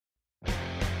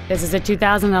This is a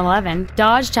 2011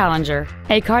 Dodge Challenger,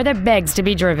 a car that begs to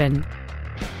be driven.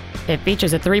 It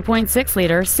features a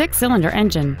 3.6-liter six-cylinder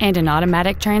engine and an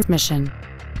automatic transmission.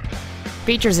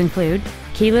 Features include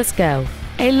keyless go,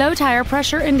 a low tire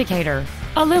pressure indicator,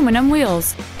 aluminum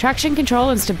wheels, traction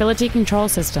control and stability control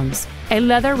systems, a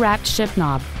leather-wrapped shift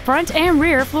knob, front and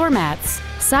rear floor mats,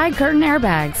 side curtain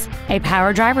airbags, a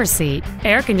power driver's seat,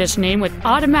 air conditioning with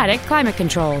automatic climate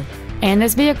control, and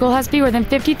this vehicle has fewer than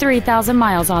 53,000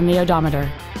 miles on the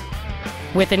odometer.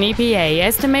 With an EPA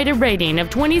estimated rating of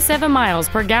 27 miles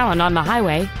per gallon on the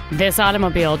highway, this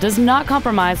automobile does not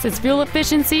compromise its fuel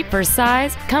efficiency for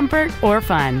size, comfort, or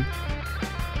fun.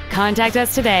 Contact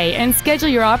us today and schedule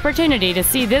your opportunity to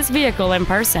see this vehicle in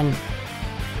person.